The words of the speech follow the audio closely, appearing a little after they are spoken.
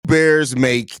Bears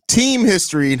make team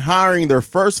history in hiring their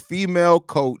first female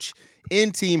coach in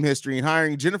team history and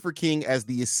hiring Jennifer King as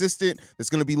the assistant that's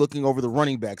going to be looking over the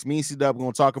running backs. Me and C-Dub are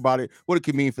going to talk about it, what it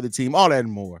could mean for the team, all that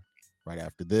and more right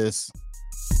after this.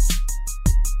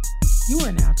 You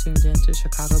are now tuned in to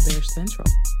Chicago Bears Central,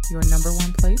 your number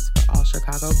one place for all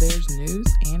Chicago Bears news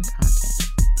and content.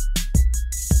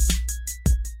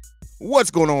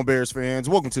 What's going on, Bears fans?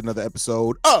 Welcome to another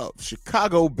episode of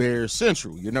Chicago Bears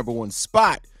Central, your number one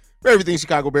spot for everything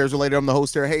Chicago Bears related. I'm the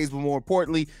host, Terry Hayes, but more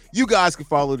importantly, you guys can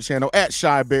follow the channel at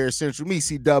Shy Bears Central. Me,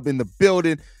 C-Dub in the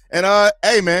building. And,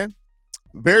 hey, man,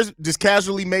 Bears just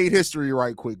casually made history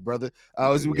right quick, brother.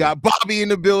 We got Bobby in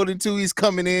the building, too. He's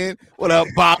coming in. What up,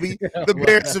 Bobby? The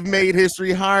Bears have made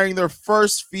history, hiring their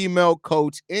first female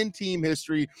coach in team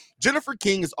history. Jennifer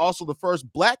King is also the first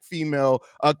Black female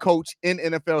coach in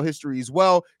NFL history as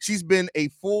well. She's been a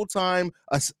full-time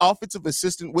offensive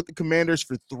assistant with the Commanders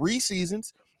for 3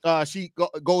 seasons. She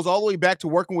goes all the way back to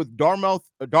working with Dartmouth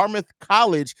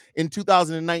College in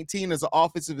 2019 as an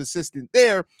offensive assistant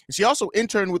there. She also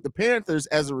interned with the Panthers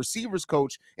as a receivers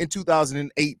coach in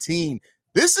 2018.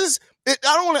 This is I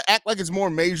don't want to act like it's more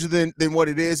major than what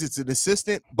it is. It's an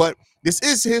assistant, but this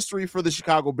is history for the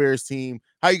Chicago Bears team.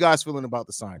 How you guys feeling about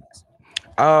the signings?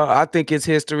 I think it's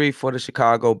history for the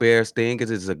Chicago Bears thing.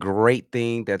 It's a great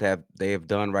thing that they have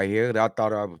done right here. I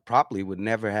thought I would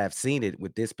never have seen it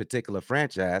with this particular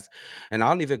franchise. And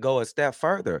I'll even go a step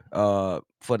further.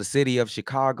 For the city of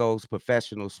Chicago's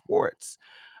professional sports,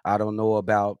 I don't know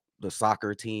about the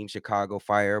soccer team, Chicago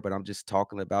Fire, but I'm just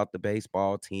talking about the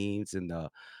baseball teams and the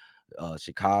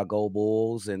Chicago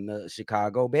Bulls and the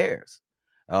Chicago Bears.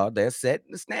 They're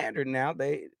setting the standard now.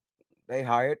 They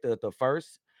hired the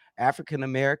first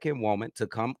African-American woman to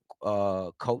come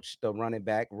coach the running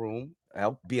back room,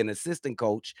 help be an assistant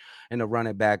coach in the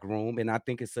running back room. And I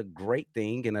think it's a great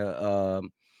thing and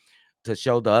to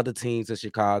show the other teams of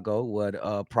Chicago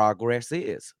what progress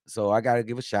is. So I got to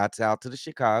give a shout out to the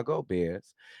Chicago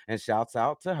Bears and shouts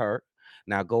out to her.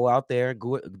 Now go out there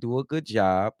and do a good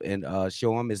job and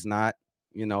show them it's not,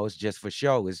 it's just for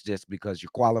show. It's just because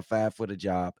you're qualified for the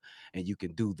job and you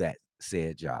can do that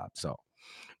said job. So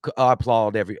I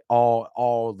applaud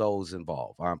all those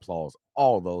involved. I applaud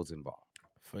all those involved.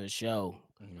 For sure.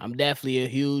 I'm definitely a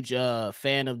huge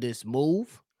fan of this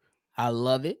move. I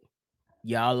love it.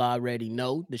 Y'all already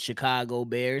know the Chicago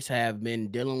Bears have been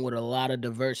dealing with a lot of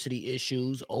diversity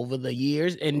issues over the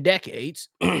years and decades.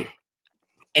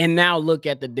 And now look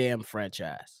at the damn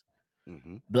franchise.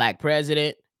 Black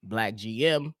president, Black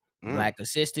GM, Black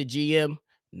assistant GM.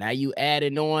 Now you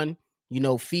adding on,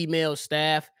 female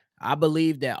staff. I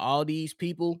believe that all these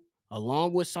people,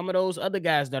 along with some of those other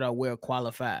guys that are well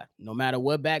qualified, no matter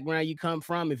what background you come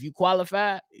from, if you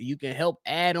qualify, you can help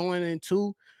add on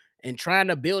into and trying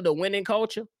to build a winning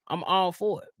culture. I'm all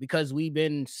for it because we've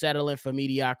been settling for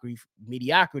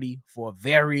mediocrity for a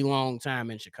very long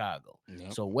time in Chicago.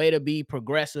 Yep. So way to be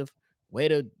progressive, way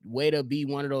to be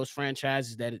one of those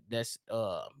franchises that's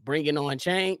bringing on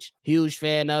change. Huge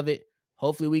fan of it.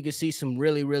 Hopefully we can see some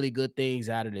really, really good things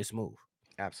out of this move.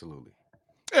 Absolutely.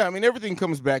 Yeah, I mean, everything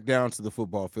comes back down to the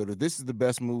football field. If this is the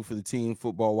best move for the team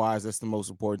football-wise, that's the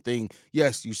most important thing.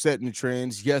 Yes, you're setting the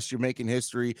trends. Yes, you're making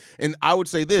history. And I would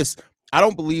say this, I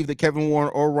don't believe that Kevin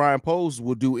Warren or Ryan Poles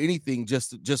will do anything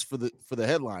just for the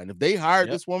headline. If they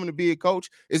hired this woman to be a coach,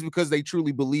 it's because they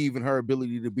truly believe in her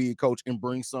ability to be a coach and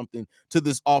bring something to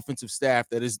this offensive staff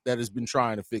that has been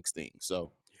trying to fix things.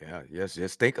 So,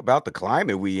 just think about the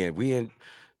climate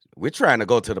we're trying to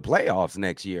go to the playoffs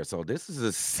next year. So this is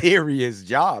a serious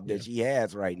job that she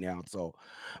has right now. So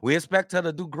we expect her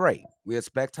to do great. We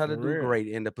expect her to do great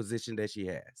in the position that she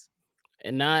has.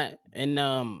 Another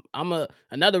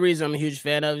reason I'm a huge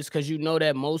fan of is because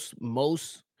that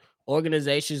most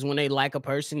organizations, when they like a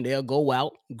person, they'll go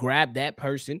out, grab that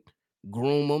person,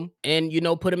 groom them, and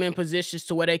put them in positions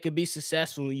to where they could be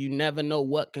successful. You never know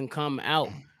what can come out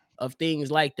of things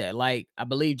like that. Like I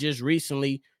believe just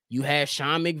recently you had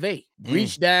Sean McVay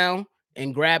reach down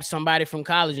and grab somebody from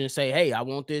college and say, hey, I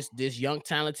want this young,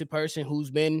 talented person who's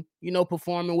been,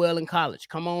 performing well in college.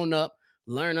 Come on up,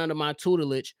 learn under my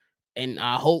tutelage. And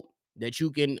I hope that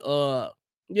you can,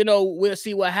 we'll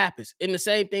see what happens. And the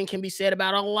same thing can be said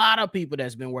about a lot of people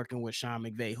that's been working with Sean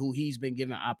McVay, who he's been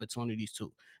giving opportunities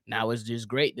to. Now it's just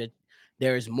great that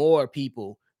there is more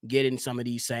people getting some of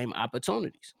these same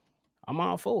opportunities. I'm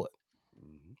all for it.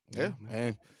 Yeah,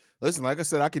 and listen, like I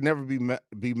said, I could never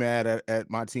be mad at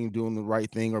my team doing the right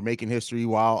thing or making history.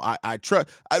 While I trust,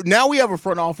 now we have a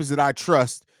front office that I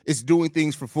trust is doing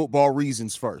things for football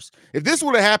reasons first. If this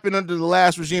would have happened under the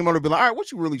last regime, I would have been like, all right, what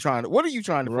are you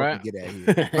trying to fucking get at here?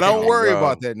 But I don't worry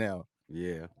about that now.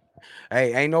 Yeah.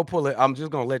 Hey, ain't no pulling. I'm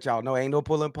just gonna let y'all know, ain't no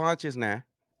pulling punches now,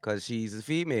 cause she's a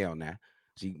female now.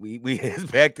 We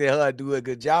expected her to do a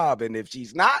good job, and if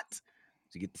she's not,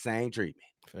 she get the same treatment.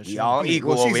 We all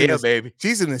equal over here, baby.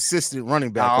 She's an assistant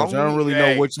running back coach. I don't really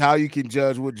know how you can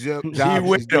judge what job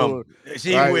she's doing.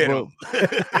 She with them.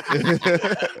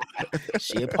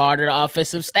 She a part of the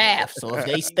offensive staff, so if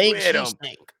they stink, she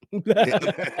stink.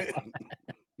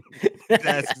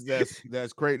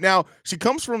 That's great. Now she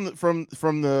comes from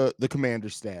the commander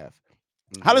staff.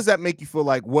 Mm-hmm. How does that make you feel?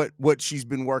 Like what she's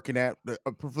been working at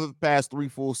for the past 3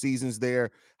 full seasons there?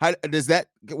 How does that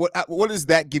what does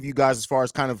that give you guys as far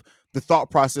as kind of the thought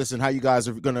process and how you guys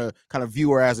are gonna kind of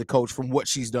view her as a coach from what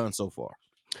she's done so far?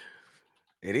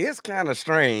 It is kind of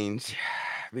strange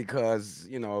because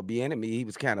Bieniemy, he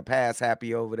was kind of pass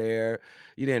happy over there.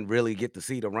 You didn't really get to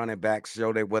see the running backs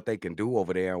show what they can do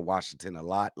over there in Washington a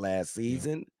lot last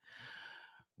season. Yeah.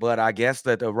 But I guess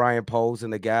that the Ryan Poles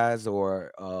and the guys,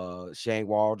 or Shane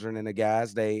Waldron and the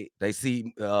guys, they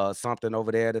see something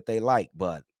over there that they like.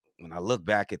 But when I look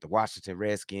back at the Washington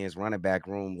Redskins running back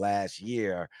room last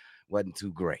year, wasn't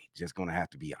too great. Just gonna have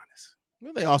to be honest.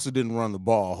 Well, they also didn't run the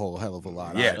ball a whole hell of a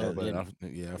lot. Yeah, either, but I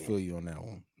feel you on that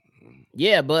one.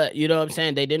 Yeah, but you know what I'm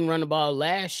saying? They didn't run the ball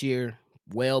last year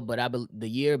well, but the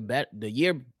year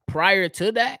prior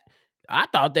to that, I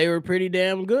thought they were pretty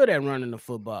damn good at running the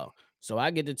football. So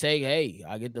I get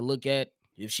to look at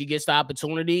if she gets the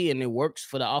opportunity and it works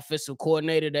for the offensive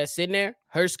coordinator that's in there,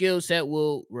 her skill set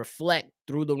will reflect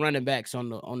through the running backs on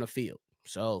the field.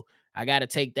 So I got to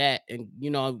take that. And,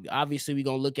 obviously we're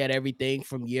going to look at everything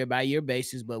from year by year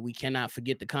basis, but we cannot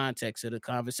forget the context of the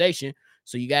conversation.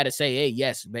 So you got to say, hey,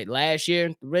 yes, but last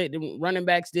year the running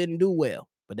backs didn't do well,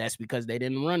 but that's because they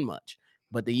didn't run much.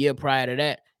 But the year prior to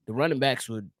that, the running backs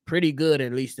were pretty good,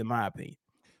 at least in my opinion.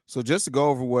 So just to go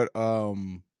over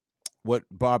what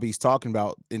Bobby's talking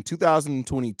about, in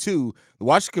 2022, the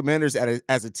Washington Commanders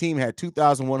as a team had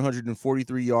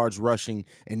 2,143 yards rushing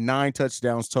and 9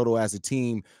 touchdowns total as a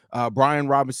team. Brian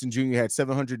Robinson Jr. had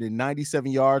 797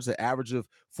 yards, an average of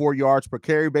 4 yards per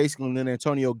carry, basically. And then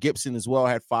Antonio Gibson as well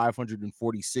had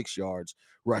 546 yards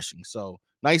rushing. So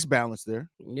nice balance there.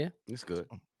 Yeah, it's good.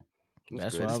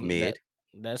 That's good. What I'm mid.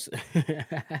 That's.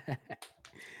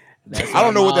 I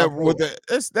don't know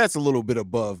that's a little bit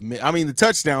above me. I mean, the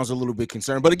touchdowns are a little bit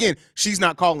concerned, but again, she's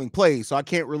not calling plays, so I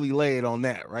can't really lay it on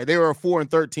that, right? They were a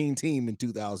 4-13 team in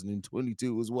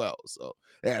 2022 as well, so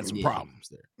they had some problems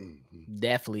there.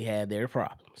 Definitely had their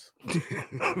problems.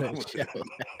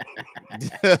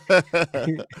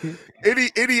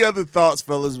 Any other thoughts,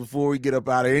 fellas, before we get up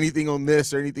out of anything on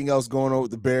this or anything else going on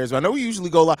with the Bears? I know we usually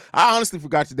go live. I honestly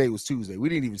forgot today was Tuesday. We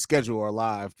didn't even schedule our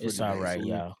live. It's all right,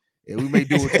 y'all. Yeah, we may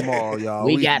do it tomorrow, y'all.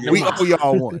 we owe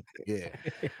y'all one. Yeah.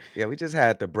 Yeah, we just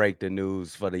had to break the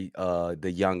news for the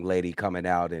young lady coming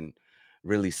out and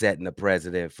really setting the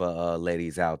precedent for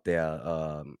ladies out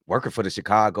there working for the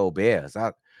Chicago Bears.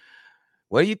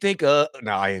 What do you think? No,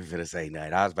 I ain't gonna say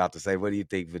that. I was about to say, what do you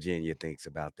think Virginia thinks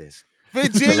about this?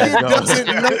 Virginia doesn't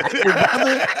know,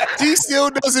 brother. She still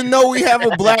doesn't know we have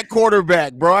a black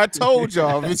quarterback, bro. I told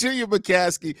y'all, Virginia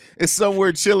McCaskey is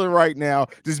somewhere chilling right now,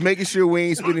 just making sure we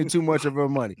ain't spending too much of her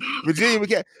money. Virginia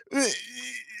McCaskey,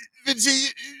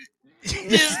 Virginia,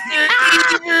 Mr.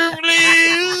 Eager,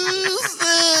 please.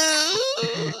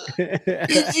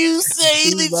 Did you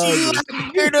say that you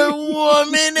hired a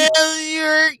woman as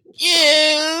your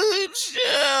couch?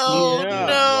 Oh,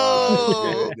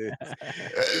 no.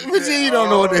 Virginia don't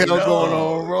know what the hell's going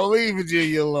on, bro. Leave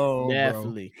Virginia alone,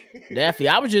 Definitely.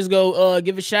 I would just go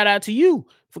give a shout out to you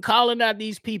for calling out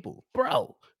these people.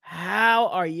 Bro, how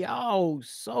are y'all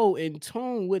so in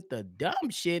tune with the dumb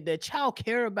shit that y'all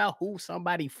care about who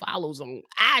somebody follows on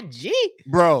IG?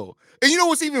 Bro. And you know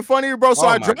what's even funnier, bro? So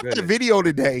I dropped the video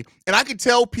today, and I could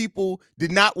tell people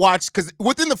did not watch, because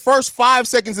within the first 5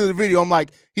 seconds of the video, I'm like,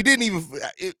 he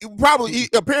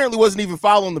apparently wasn't even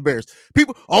following the Bears.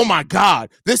 People, oh my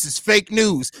God, this is fake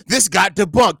news. This got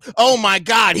debunked. Oh my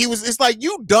God, it's like,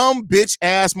 you dumb bitch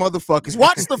ass motherfuckers.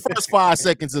 Watch the first 5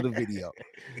 seconds of the video.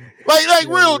 Like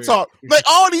real talk. Like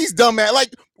all these dumb ass,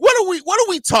 like what are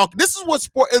we talking? This is what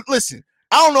sport. Listen,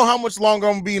 I don't know how much longer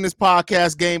I'm gonna be in this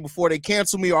podcast game before they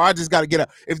cancel me, or I just gotta get out.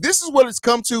 If this is what it's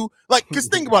come to, like, because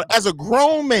think about it, as a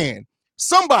grown man,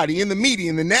 somebody in the media,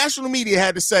 in the national media,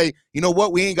 had to say, you know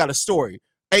what, we ain't got a story.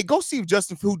 Hey, go see who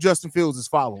Justin Fields is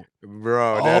following.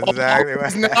 Bro, that's exactly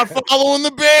right. He's not following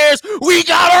the Bears. We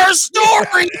got our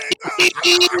story.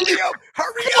 Hurry up.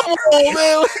 Come on,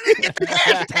 man. Get the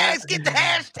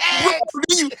hashtags.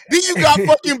 Bro, do Then you got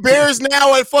fucking Bears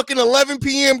now at fucking 11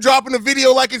 p.m. dropping a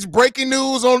video like it's breaking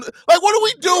news on. Like, what are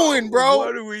we doing, bro?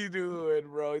 What are we doing,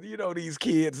 bro? You know these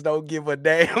kids don't give a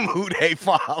damn who they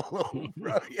follow,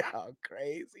 bro. Y'all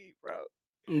crazy, bro.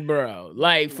 Bro,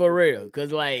 like for real,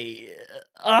 cause like,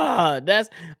 I'm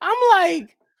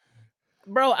like,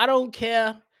 bro, I don't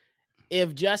care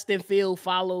if Justin Field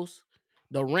follows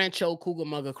the Rancho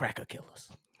Cucamonga Cracker Killers.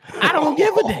 I don't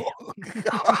give a damn.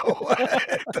 What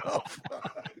the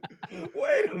fuck?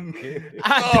 Wait a minute.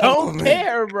 I don't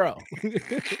care, bro.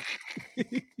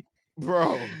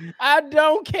 Bro, I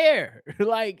don't care.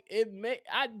 Like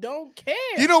I don't care.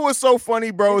 You know what's so funny,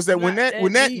 bro, is that It's when not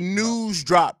that that deep, news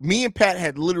dropped, me and Pat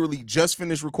had literally just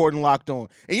finished recording Locked On.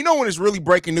 And you know when it's really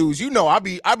breaking news, you know I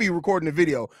be recording the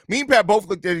video. Me and Pat both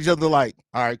looked at each other like,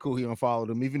 all right, cool, he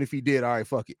unfollowed him. Even if he did, all right,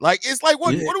 fuck it. Like, it's like,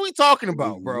 what are we talking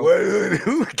about, bro?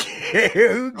 Who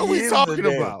cares? What are we talking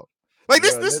about? Like,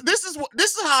 this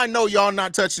is how I know y'all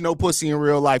not touching no pussy in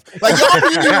real life. Like, y'all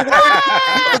be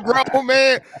worried, grown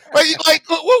man. Like,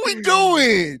 what we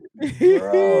doing?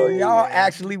 Bro, y'all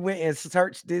actually went and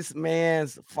searched this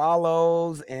man's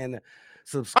follows and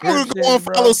subscriptions. I'm gonna go and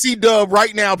follow C-Dub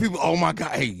right now. People, oh my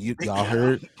god, hey, y'all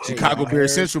heard Chicago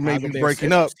Bears Central may be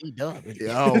breaking up.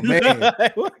 Oh man,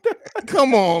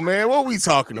 come on, man, what are we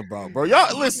talking about, bro?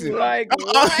 Y'all listen. Like,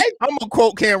 I'm gonna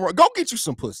quote Cameron. Go get you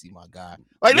some pussy, my guy.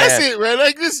 Like that's it, man.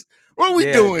 Like this. What are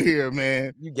we doing here,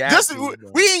 man? You got Justin.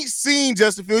 We ain't seen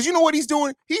Justin Fields. You know what he's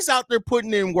doing? He's out there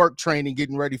putting in work training,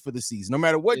 getting ready for the season. No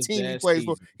matter what team he plays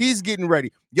for, he's getting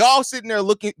ready. Y'all sitting there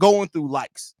going through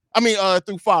likes. I mean,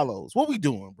 through follows. What we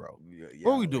doing, bro?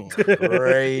 What we doing?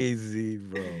 Crazy,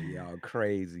 bro. Y'all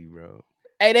crazy, bro.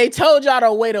 Hey, they told y'all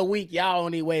to wait a week. Y'all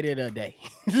only waited a day.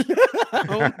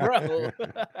 Bro.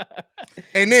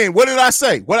 And then what did I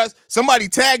say? Somebody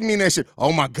tagged me in that shit.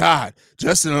 Oh my God,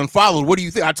 Justin unfollowed. What do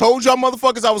you think? I told y'all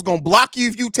motherfuckers I was gonna block you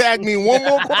if you tagged me in one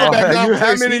more quarterback.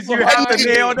 How many did you have to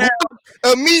nail down?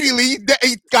 Immediately,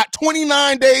 he got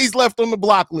 29 days left on the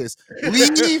block list.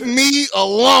 Leave me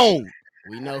alone.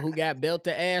 We know who got built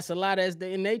the ass a lot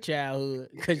in their childhood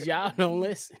because y'all don't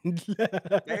listen.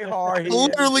 They hard.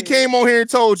 Literally came on here and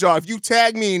told y'all if you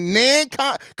tag me in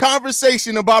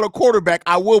conversation about a quarterback,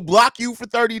 I will block you for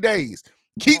 30 days.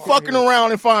 Keep fucking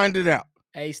around and find it out.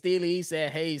 Hey, Steely, he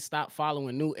said, hey, stop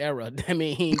following New Era. That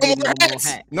mean he ain't no getting more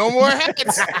hats. No more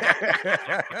hats.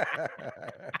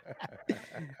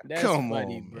 That's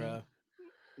funny, bro.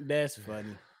 That's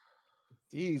funny.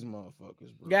 These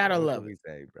motherfuckers, bro. Gotta love it.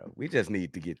 Say, bro. We just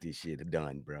need to get this shit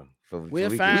done, bro. We'll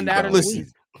find out in a week.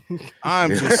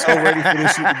 I'm just so ready for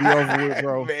this shit to be over with,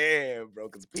 bro. Man, bro.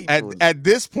 Because at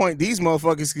this point, these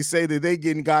motherfuckers can say that they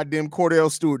getting goddamn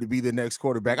Cordell Stewart to be the next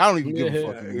quarterback. I don't even give a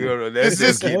fuck anymore. Let's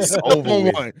just get it over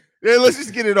with. Yeah, let's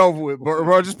just get it over with,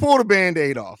 bro. Just pull the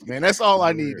Band-Aid off, man. That's all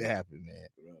I need to happen, man.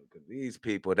 Bro, these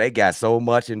people, they got so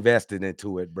much invested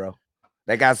into it, bro.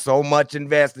 They got so much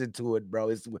invested to it, bro.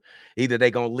 It's either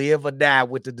they gonna live or die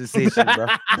with the decision, bro.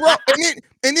 Bro, and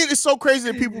then it's so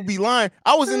crazy that people be lying.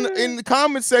 I was in the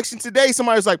comment section today.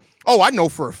 Somebody was like, "Oh, I know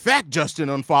for a fact Justin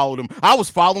unfollowed him. I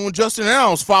was following Justin and I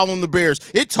was following the Bears.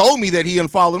 It told me that he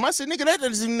unfollowed him." I said, "Nigga, that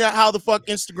doesn't know how the fuck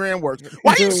Instagram works.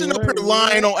 Why you sitting up here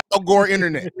lying on Al Gore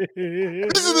Internet?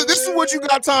 This is what you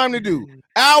got time to do.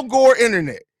 Al Gore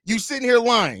Internet. You sitting here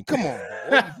lying. Come on,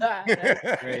 bro.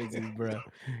 That's crazy, bro.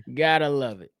 Gotta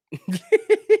love it.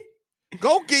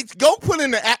 Go put in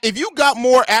the app. If you got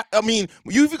more,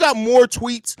 if you got more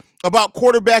tweets about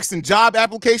quarterbacks and job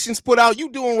applications put out, you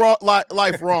doing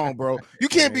life wrong, bro. You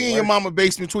can't be in your mama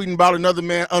basement tweeting about another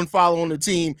man unfollowing the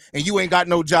team and you ain't got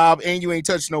no job and you ain't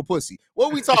touched no pussy. What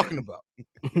are we talking about?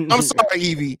 I'm sorry,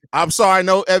 Evie. I'm sorry. I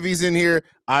know Evie's in here.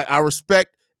 I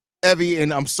respect Evie,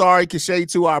 and I'm sorry, Cachet,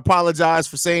 too. I apologize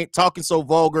for talking so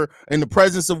vulgar in the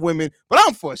presence of women, but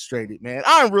I'm frustrated, man.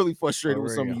 I'm really frustrated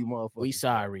with some of you motherfuckers. We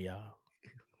sorry, y'all.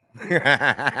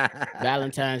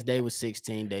 Valentine's Day was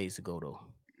 16 days ago, though.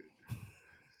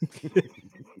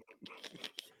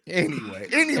 Anyway,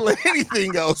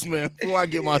 anything else, man, before I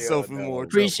get myself in more trouble.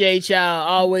 Appreciate y'all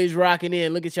always rocking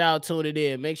in. Look at y'all tuning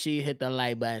in. Make sure you hit the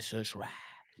like button, subscribe.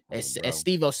 As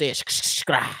Steve-O said,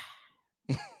 subscribe.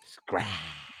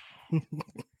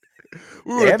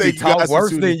 We talk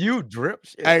worse than you, Drip.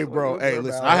 Shit. Hey, bro. Hey,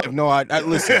 listen. I have no idea.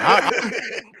 Listen,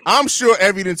 I'm sure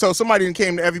Evie didn't tell somebody didn't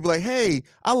came to Evie be like, "Hey,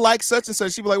 I like such and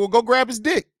such." She'd be like, "Well, go grab his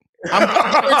dick." I'm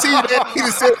guarantee you that he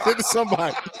just said it to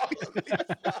somebody.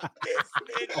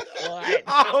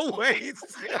 Always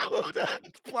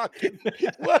fucking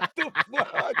what the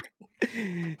fuck?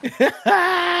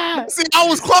 See, I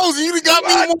was closing. You got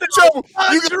me in more trouble.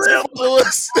 You got to follow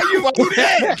us.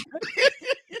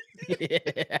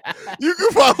 You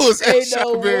can follow us at Ain't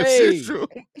Chicago no Bears way. Central.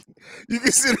 You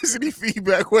can send us any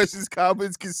feedback, questions,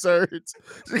 comments, concerns.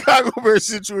 Chicago Bears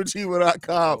Central at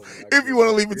gmail.com. If you want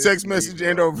to leave a text message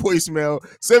and or voicemail,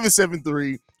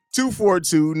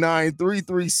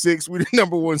 773-242-9336. We're the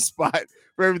number one spot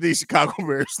for everything Chicago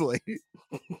Bears related.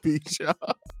 Peace, y'all.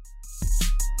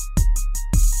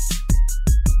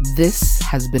 This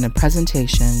has been a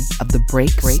presentation of the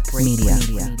Break Media.